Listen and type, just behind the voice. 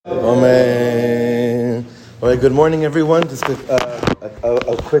All right, good morning, everyone. Just a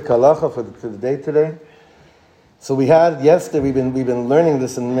quick halacha for the day today. So we had yesterday. We've been learning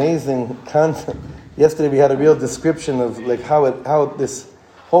this amazing concept. Yesterday we had a real description of like how this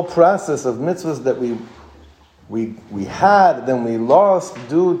whole process of mitzvahs that we had, then we lost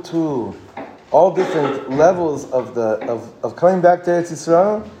due to all different levels of coming back to Eretz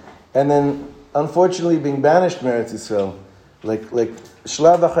Yisrael, and then unfortunately being banished from Eretz Yisrael, like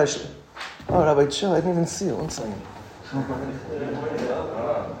shlav achar. Oh, Rabbi Chill, I didn't even see it. One second.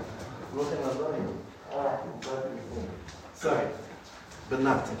 Sorry, but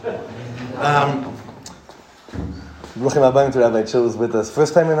not. Bruchim Abayim to Rabbi Chill is with us.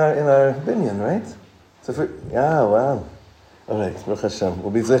 First time in our binyan, right? Yeah, wow. All right, Baruch Hashem.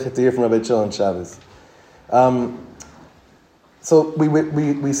 We'll be zeichet to hear from Rabbi Chill on Shabbos. So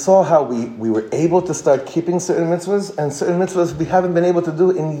we saw how we were able to start keeping certain mitzvahs, and certain mitzvahs we haven't been able to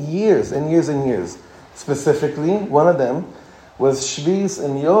do in years and years and years. Specifically, one of them was shvi'it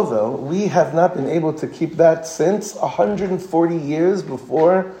and yovel. We have not been able to keep that since 140 years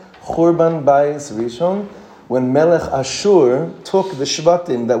before Churban Bayis Rishon, when Melech Ashur took the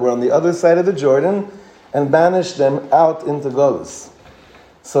shvatim that were on the other side of the Jordan and banished them out into Golus.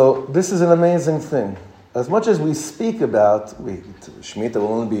 So this is an amazing thing. As much as we speak about, Shemitah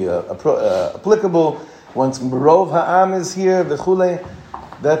will only be applicable once Rov Ha'am is here, v'chulei,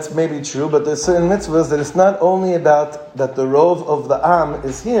 that's maybe true, but there's certain mitzvahs that it's not only about that the Rov of the Am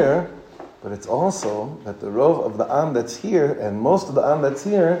is here, but it's also that the Rov of the Am that's here, and most of the Am that's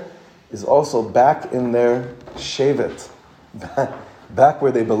here, is also back in their shvi'it, back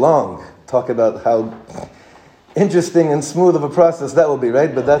where they belong. Talk about how interesting and smooth of a process that will be,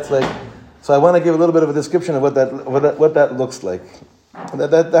 right? But that's like... So I want to give a little bit of a description of what that looks like.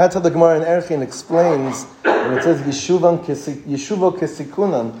 That's how the Gemara in Erchin explains when it says Yeshuvo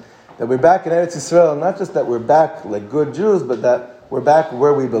Kesikunan, that we're back in Eretz Yisrael, not just that we're back like good Jews, but that we're back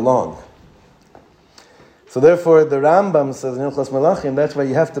where we belong. So therefore, the Rambam says in Hilchos Melachim, that's why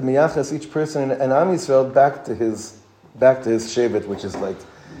you have to miyachas each person in Am Yisrael back to his shvi'it, which is like,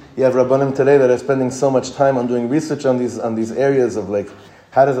 you have Rabbanim today that are spending so much time on doing research on these areas of like,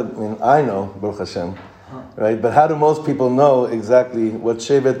 how does it, I know, Baruch Hashem, right? But how do most people know exactly what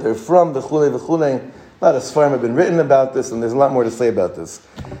shvi'it they're from, v'chulei, v'chulei? A lot of Sfarim have been written about this, and there's a lot more to say about this.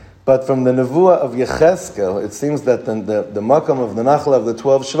 But from the Nevuah of Yecheskel, it seems that the makam of the Nachla of the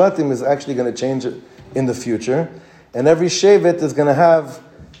 12 Shvatim is actually going to change in the future. And every shvi'it is going to have,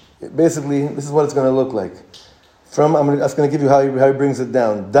 basically, this is what it's going to look like. I'm just going to give you how he brings it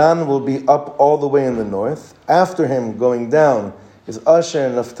down. Dan will be up all the way in the north. After him, going down, is Asher,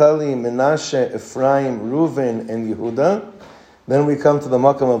 Naphtali, Menashe, Ephraim, Reuven, and Yehuda. Then we come to the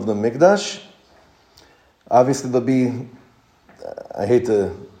makam of the Mikdash. Obviously there'll be, I hate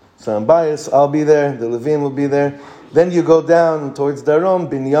to sound biased, I'll be there, the Levim will be there. Then you go down towards Darom,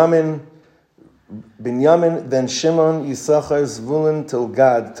 Binyamin, then Shimon, Yisachar, Zvulun, till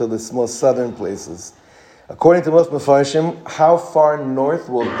Gad, till the most southern places. According to most Mefarshim, how far north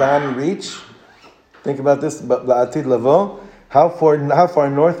will Dan reach? Think about this, La'atid Lavo. How far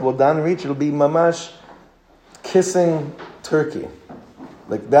north will Dan reach? It'll be mamash kissing Turkey.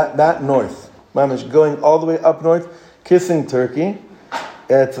 Like that north. Mamash going all the way up north, kissing Turkey.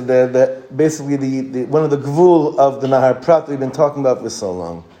 It's basically the one of the gvul of the Nahar Prat we've been talking about for so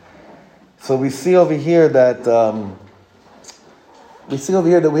long. So we see over here that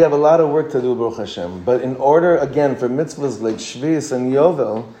we have a lot of work to do, Baruch Hashem. But in order, again, for mitzvahs like shvi'it and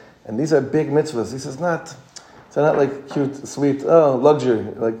yovel, and these are big mitzvahs, this is not... So not like cute, sweet, luxury.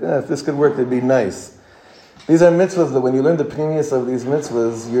 Like, if this could work, it'd be nice. These are mitzvahs that when you learn the pnimius of these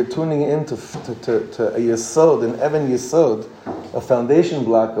mitzvahs, you're tuning into to a yesod, an even yesod, a foundation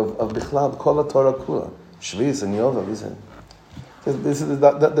block of bichlal, kol Torah kula. Shvi'it and yovel, this is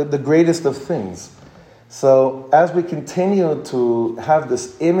the greatest of things. So as we continue to have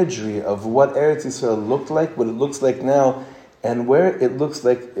this imagery of what Eretz Yisrael looked like, what it looks like now, and where it looks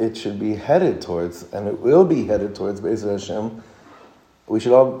like it should be headed towards, and it will be headed towards, Be'ezer Hashem, we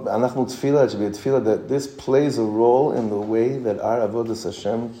should all, anachnu tefillah, it should be a tefillah that this plays a role in the way that our avodas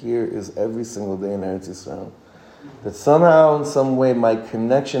Hashem here is every single day in Eretz Yisrael. That somehow, in some way, my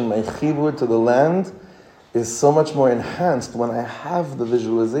connection, my chibur to the land is so much more enhanced when I have the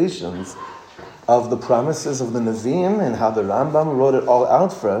visualizations of the promises of the Nevi'im and how the Rambam wrote it all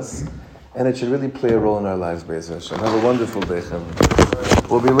out for us. And it should really play a role in our lives, Be'ezer Hashem. Have a wonderful day, Chem.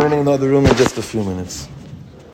 We'll be learning in the other room in just a few minutes.